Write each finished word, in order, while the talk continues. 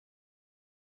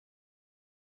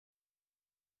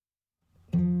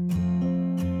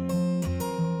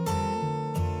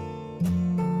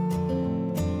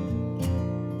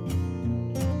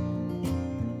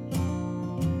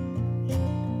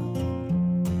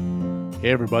Hey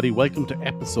everybody, welcome to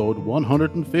episode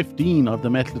 115 of the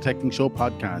Metal Detecting Show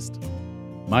podcast.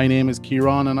 My name is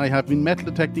Kieran and I have been metal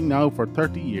detecting now for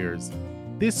 30 years.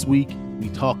 This week we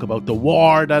talk about the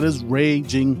war that is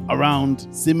raging around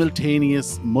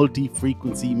simultaneous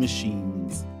multi-frequency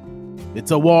machines.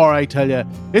 It's a war, I tell you.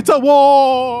 It's a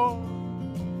war!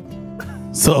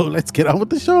 So let's get on with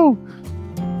the show.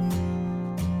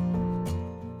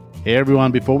 Hey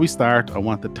everyone, before we start, I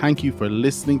want to thank you for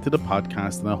listening to the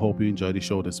podcast and I hope you enjoy the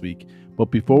show this week.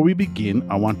 But before we begin,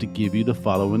 I want to give you the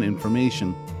following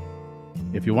information.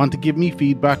 If you want to give me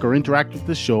feedback or interact with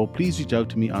the show, please reach out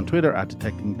to me on Twitter at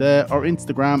DetectingThe or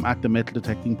Instagram at The Metal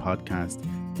Detecting Podcast.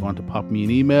 If you want to pop me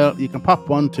an email, you can pop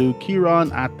one to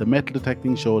Kieran at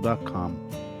themetaldetectingshow.com.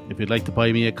 If you'd like to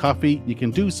buy me a coffee, you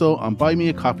can do so on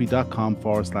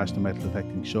buymeacoffee.com/The Metal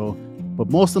Detecting Show. But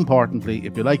most importantly,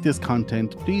 if you like this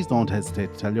content, please don't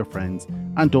hesitate to tell your friends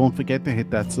and don't forget to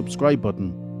hit that subscribe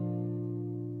button.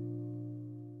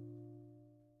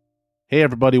 Hey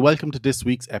everybody, welcome to this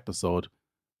week's episode.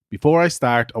 Before I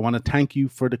start, I want to thank you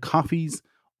for the coffees,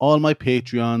 all my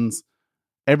Patreons,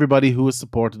 everybody who has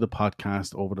supported the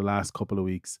podcast over the last couple of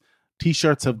weeks.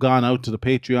 T-shirts have gone out to the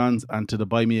Patreons and to the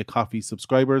Buy Me a Coffee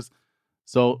subscribers.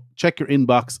 So check your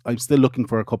inbox. I'm still looking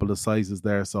for a couple of sizes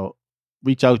there, so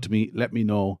reach out to me. Let me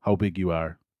know how big you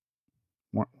are.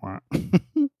 I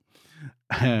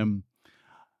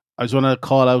just want to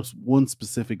call out one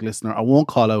specific listener. I won't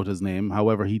call out his name.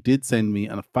 However, he did send me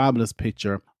a fabulous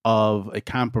picture of a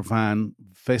camper van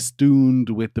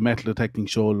festooned with the Metal Detecting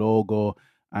Show logo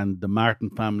and the Martin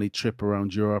family trip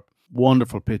around Europe.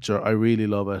 Wonderful picture. I really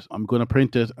love it. I'm going to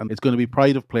print it and it's going to be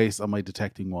pride of place on my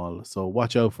detecting wall. So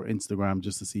watch out for Instagram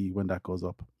just to see when that goes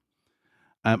up.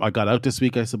 I got out this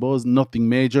week, I suppose. Nothing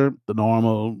major. The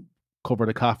normal cover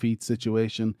the coffee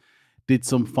situation. Did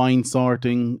some fine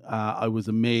sorting. I was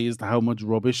amazed how much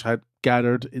rubbish had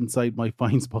gathered inside my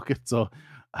fines bucket. So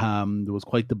there was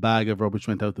quite the bag of rubbish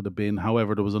went out to the bin.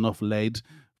 However, there was enough lead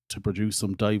to produce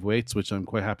some dive weights, which I'm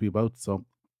quite happy about. So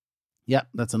yeah,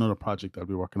 that's another project I'll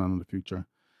be working on in the future.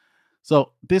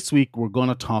 So this week we're going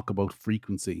to talk about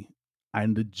frequency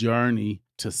and the journey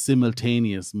to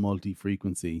simultaneous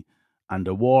multi-frequency and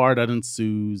the war that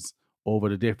ensues over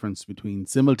the difference between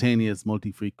simultaneous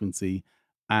multi-frequency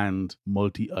and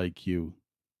multi-IQ.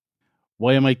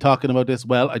 Why am I talking about this?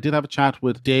 Well, I did have a chat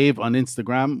with Dave on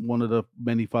Instagram, one of the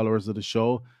many followers of the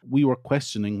show. We were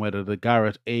questioning whether the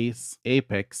Garrett Ace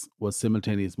Apex was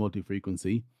simultaneous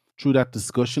multi-frequency. Through that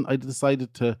discussion, I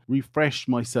decided to refresh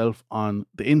myself on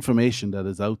the information that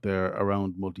is out there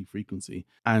around multi-frequency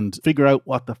and figure out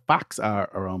what the facts are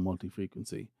around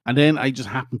multi-frequency. And then I just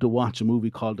happened to watch a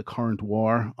movie called The Current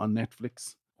War on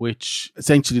Netflix, which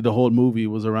essentially the whole movie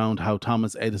was around how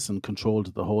Thomas Edison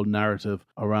controlled the whole narrative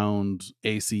around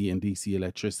AC and DC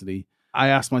electricity. I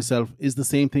asked myself, is the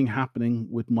same thing happening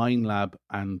with Minelab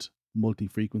and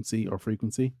multi-frequency or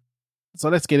frequency? So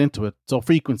let's get into it. So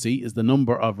frequency is the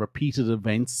number of repeated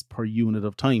events per unit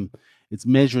of time. It's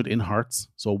measured in hertz.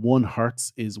 So 1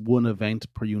 hertz is 1 event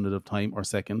per unit of time or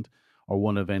second, or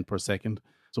 1 event per second.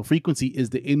 So frequency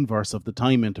is the inverse of the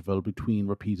time interval between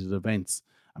repeated events.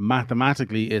 And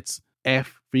mathematically, it's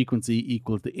F frequency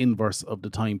equals the inverse of the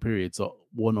time period, so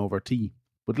 1 over T.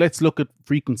 But let's look at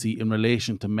frequency in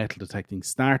relation to metal detecting,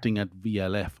 starting at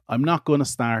VLF. I'm not going to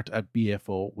start at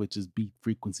BFO, which is beat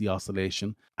frequency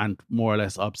oscillation, and more or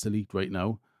less obsolete right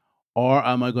now. Or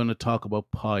am I going to talk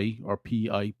about pi or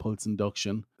PI, pulse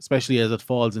induction, especially as it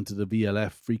falls into the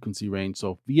VLF frequency range.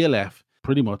 So VLF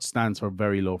pretty much stands for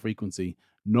very low frequency.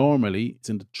 Normally, it's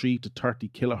in the 3 to 30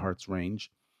 kilohertz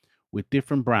range, with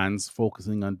different brands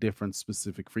focusing on different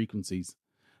specific frequencies.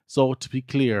 So to be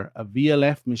clear, a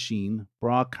VLF machine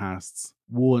broadcasts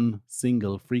one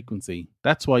single frequency.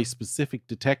 That's why specific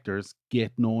detectors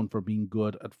get known for being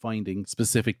good at finding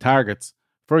specific targets.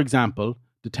 For example,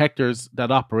 detectors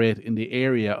that operate in the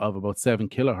area of about 7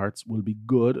 kilohertz will be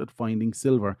good at finding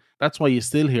silver. That's why you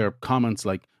still hear comments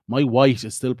like, my white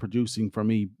is still producing for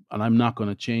me and I'm not going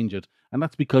to change it. And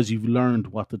that's because you've learned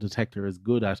what the detector is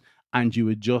good at and you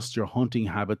adjust your hunting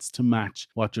habits to match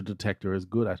what your detector is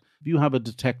good at. If you have a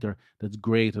detector that's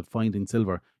great at finding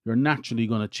silver, you're naturally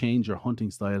going to change your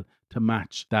hunting style to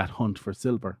match that hunt for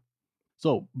silver.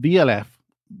 So VLF,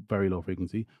 very low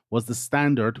frequency, was the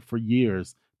standard for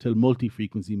years till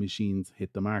multi-frequency machines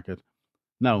hit the market.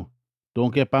 Now,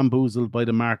 don't get bamboozled by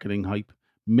the marketing hype.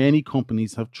 Many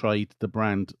companies have tried the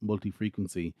brand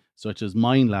multi-frequency, such as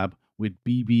Minelab with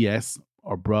BBS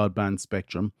or broadband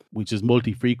spectrum, which is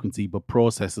multi-frequency but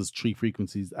processes 3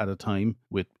 frequencies at a time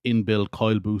with inbuilt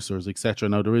coil boosters, etc.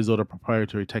 Now, there is other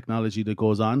proprietary technology that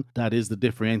goes on. That is the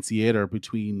differentiator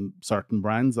between certain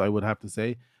brands, I would have to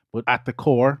say. But at the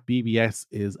core, BBS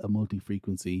is a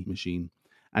multi-frequency machine.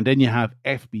 And then you have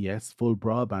FBS, full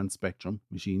broadband spectrum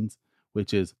machines,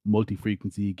 which is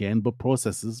multi-frequency again, but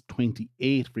processes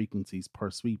 28 frequencies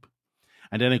per sweep.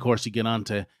 And then, of course, you get on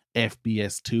to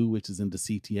FBS2, which is in the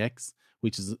CTX,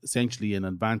 which is essentially an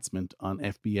advancement on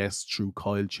FBS through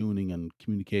coil tuning and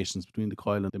communications between the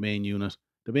coil and the main unit.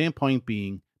 The main point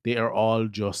being, they are all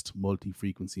just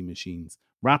multi-frequency machines,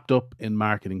 wrapped up in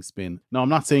marketing spin. Now, I'm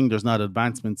not saying there's not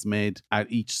advancements made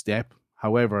at each step.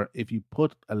 However, if you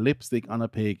put a lipstick on a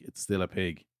pig, it's still a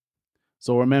pig.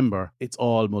 So remember, it's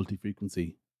all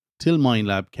multi-frequency. Till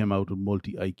Minelab came out with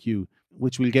multi-IQ,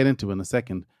 which we'll get into in a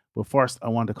second. But first, I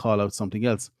want to call out something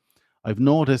else. I've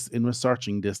noticed in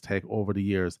researching this tech over the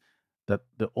years that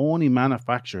the only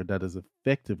manufacturer that is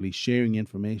effectively sharing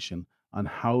information on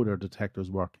how their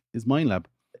detectors work is Minelab.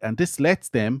 And this lets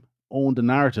them own the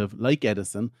narrative, like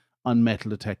Edison, on metal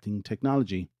detecting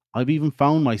technology. I've even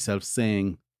found myself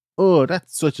saying, oh, that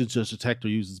such and such detector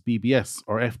uses BBS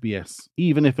or FBS,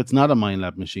 even if it's not a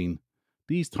Minelab machine.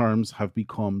 These terms have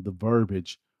become the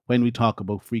verbiage when we talk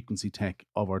about frequency tech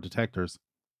of our detectors.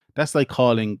 That's like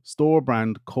calling store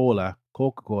brand cola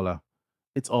Coca-Cola.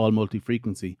 It's all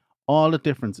multi-frequency. All the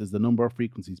difference is the number of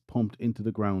frequencies pumped into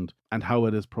the ground and how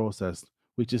it is processed,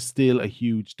 which is still a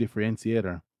huge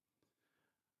differentiator.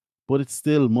 But it's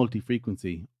still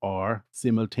multi-frequency or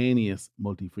simultaneous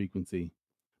multi-frequency,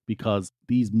 because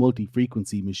these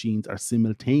multi-frequency machines are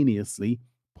simultaneously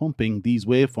pumping these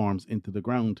waveforms into the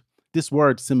ground. This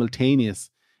word simultaneous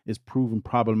is proven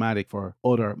problematic for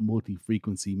other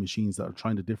multi-frequency machines that are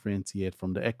trying to differentiate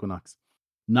from the Equinox.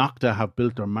 Nocta have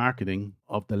built their marketing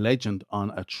of the Legend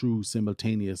on a true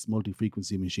simultaneous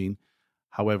multi-frequency machine.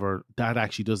 However, that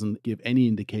actually doesn't give any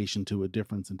indication to a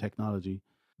difference in technology.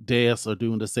 Deus are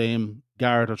doing the same.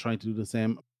 Garrett are trying to do the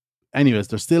same. Anyways,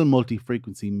 they're still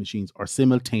multi-frequency machines or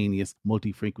simultaneous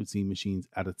multi-frequency machines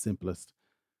at its simplest.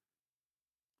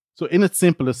 So in its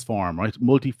simplest form, right,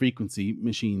 multi-frequency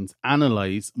machines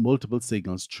analyze multiple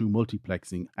signals through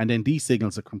multiplexing, and then these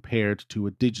signals are compared to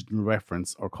a digital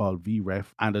reference, or called VREF,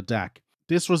 and a DAC.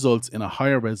 This results in a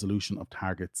higher resolution of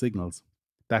target signals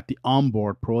that the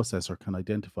onboard processor can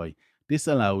identify. This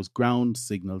allows ground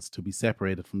signals to be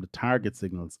separated from the target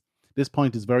signals. This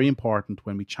point is very important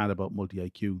when we chat about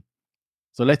multi-IQ.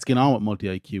 So let's get on with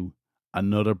multi-IQ,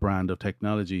 another brand of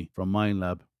technology from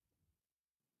Minelab.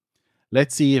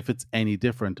 Let's see if it's any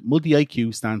different.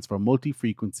 Multi-IQ stands for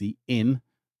multi-frequency in,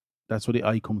 that's where the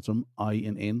I comes from, I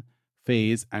in,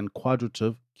 phase, and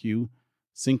quadrative Q,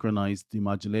 synchronized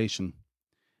demodulation.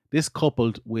 This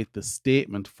coupled with the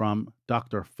statement from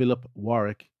Dr. Philip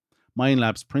Warwick,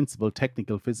 Minelab's principal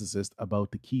technical physicist,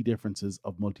 about the key differences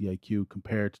of multi-IQ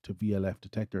compared to VLF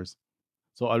detectors.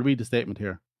 So I'll read the statement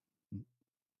here.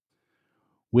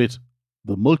 With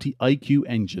the multi-IQ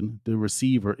engine, the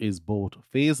receiver is both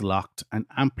phase-locked and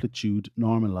amplitude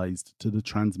normalized to the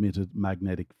transmitted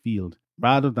magnetic field,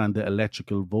 rather than the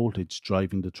electrical voltage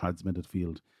driving the transmitted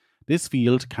field. This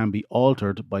field can be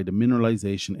altered by the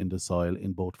mineralization in the soil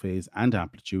in both phase and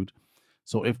amplitude.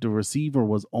 So if the receiver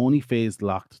was only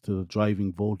phase-locked to the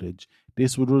driving voltage,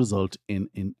 this would result in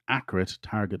inaccurate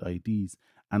target IDs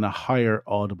and a higher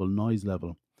audible noise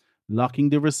level. Locking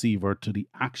the receiver to the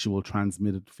actual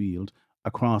transmitted field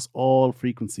across all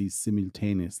frequencies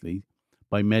simultaneously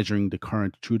by measuring the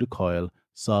current through the coil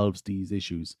solves these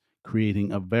issues,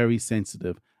 creating a very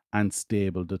sensitive and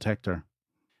stable detector.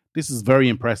 This is very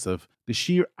impressive. The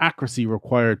sheer accuracy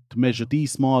required to measure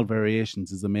these small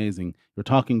variations is amazing. You're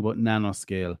talking about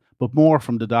nanoscale, but more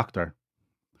from the doctor.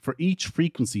 For each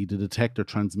frequency the detector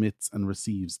transmits and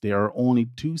receives, there are only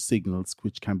 2 signals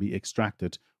which can be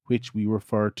extracted, which we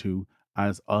refer to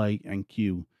as I and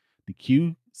Q. The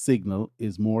Q signal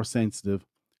is more sensitive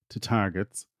to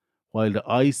targets, while the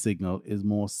I signal is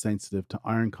most sensitive to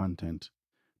iron content.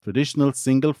 Traditional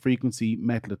single-frequency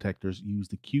metal detectors use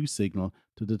the Q signal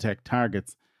to detect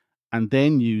targets and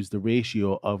then use the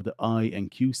ratio of the I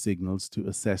and Q signals to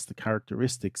assess the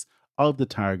characteristics of the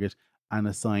target and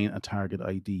assign a target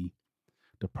ID.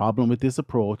 The problem with this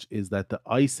approach is that the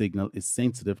I signal is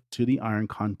sensitive to the iron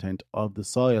content of the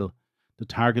soil. The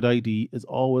target ID is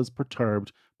always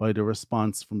perturbed by the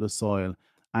response from the soil,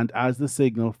 and as the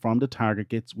signal from the target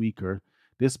gets weaker,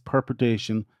 this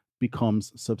perturbation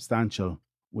becomes substantial.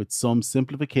 With some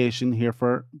simplification here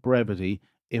for brevity,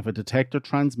 if a detector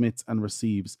transmits and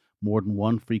receives more than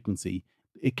one frequency,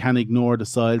 it can ignore the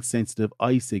soil-sensitive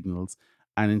I signals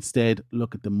and instead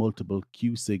look at the multiple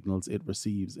Q signals it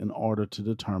receives in order to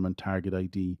determine target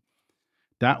ID.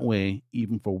 That way,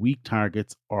 even for weak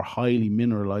targets or highly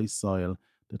mineralized soil,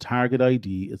 the target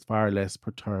ID is far less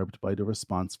perturbed by the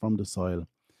response from the soil.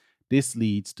 This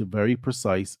leads to very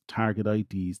precise target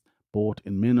IDs both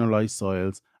in mineralized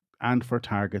soils and for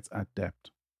targets at depth.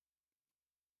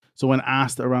 So when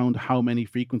asked around how many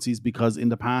frequencies, because in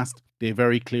the past they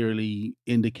very clearly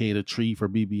indicated 3 for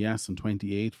BBS and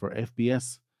 28 for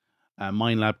FBS,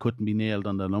 Minelab couldn't be nailed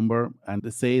on the number, and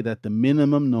to say that the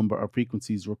minimum number of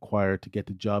frequencies required to get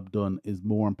the job done is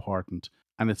more important,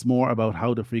 and it's more about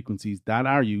how the frequencies that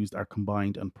are used are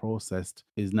combined and processed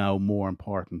is now more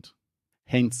important.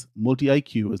 Hence,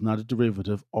 multi-IQ is not a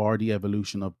derivative or the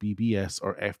evolution of BBS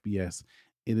or FBS.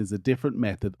 It is a different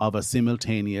method of a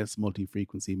simultaneous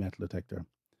multi-frequency metal detector.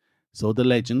 So the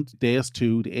Legend, Deus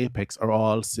 2, the Apex are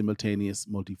all simultaneous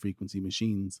multi-frequency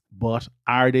machines. But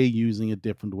are they using a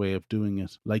different way of doing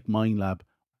it, like Minelab?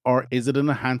 Or is it an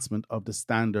enhancement of the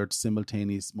standard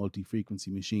simultaneous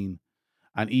multi-frequency machine?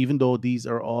 And even though these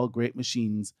are all great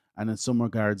machines, and in some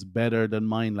regards better than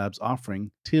Minelab's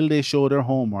offering, till they show their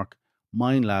homework,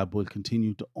 Minelab will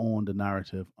continue to own the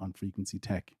narrative on frequency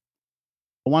tech.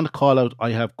 I want to call out,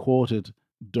 I have quoted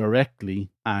directly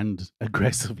and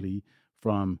aggressively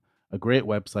from a great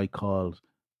website called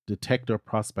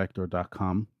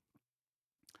detectorprospector.com,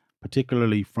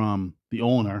 particularly from the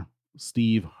owner,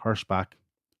 Steve Hirschbach,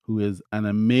 who is an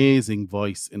amazing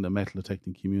voice in the metal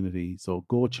detecting community. So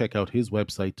go check out his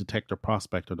website,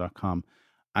 detectorprospector.com,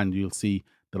 and you'll see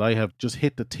that I have just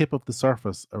hit the tip of the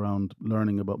surface around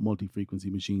learning about multi-frequency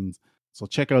machines. So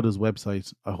check out his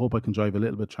website. I hope I can drive a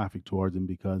little bit of traffic towards him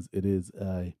because it is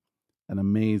an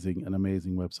amazing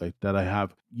website that I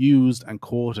have used and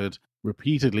quoted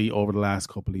repeatedly over the last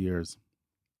couple of years.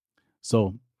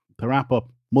 So to wrap up,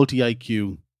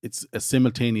 multi-IQ, it's a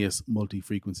simultaneous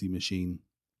multi-frequency machine.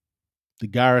 The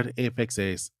Garrett Apex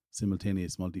Ace,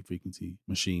 simultaneous multi-frequency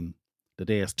machine. The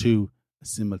Deus 2, a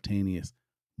simultaneous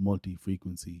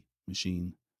multi-frequency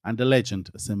machine. And the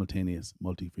Legend, a simultaneous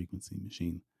multi-frequency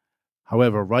machine.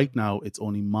 However, right now, it's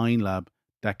only Minelab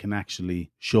that can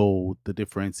actually show the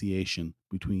differentiation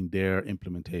between their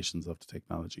implementations of the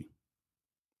technology.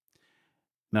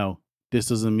 Now, this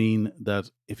doesn't mean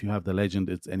that if you have the Legend,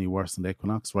 it's any worse than the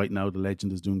Equinox. Right now, the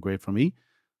Legend is doing great for me.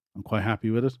 I'm quite happy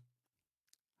with it.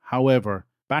 However,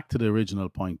 back to the original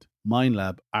point,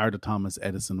 Minelab are the Thomas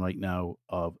Edison right now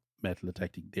of metal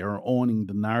detecting. They are owning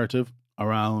the narrative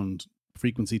around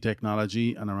frequency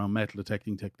technology and around metal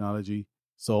detecting technology.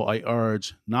 So I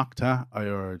urge Nocta, I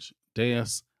urge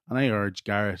Deus, and I urge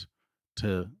Garrett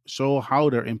to show how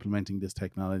they're implementing this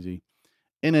technology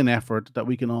in an effort that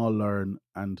we can all learn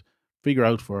and figure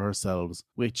out for ourselves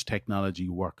which technology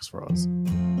works for us.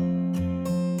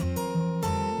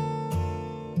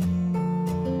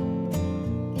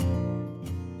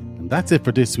 And that's it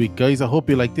for this week, guys. I hope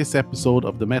you like this episode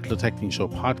of the Metal Detecting Show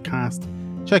podcast.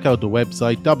 Check out the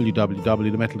website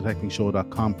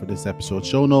www.themetaldetectingshow.com for this episode's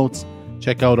show notes.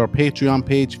 Check out our Patreon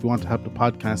page if you want to help the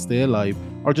podcast stay alive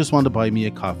or just want to buy me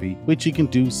a coffee, which you can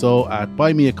do so at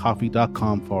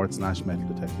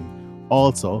buymeacoffee.com/metal-detecting.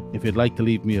 Also, if you'd like to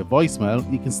leave me a voicemail,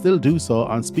 you can still do so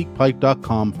on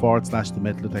speakpipe.com/the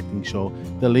Metal Detecting Show.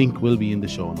 The link will be in the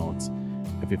show notes.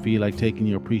 If you feel like taking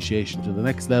your appreciation to the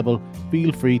next level,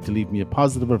 feel free to leave me a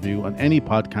positive review on any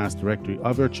podcast directory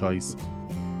of your choice.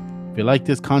 If you like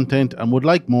this content and would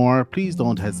like more, please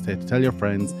don't hesitate to tell your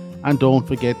friends. And don't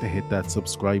forget to hit that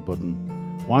subscribe button.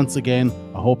 Once again,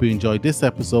 I hope you enjoyed this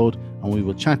episode and we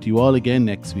will chat to you all again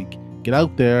next week. Get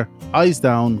out there, eyes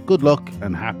down, good luck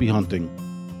and happy hunting.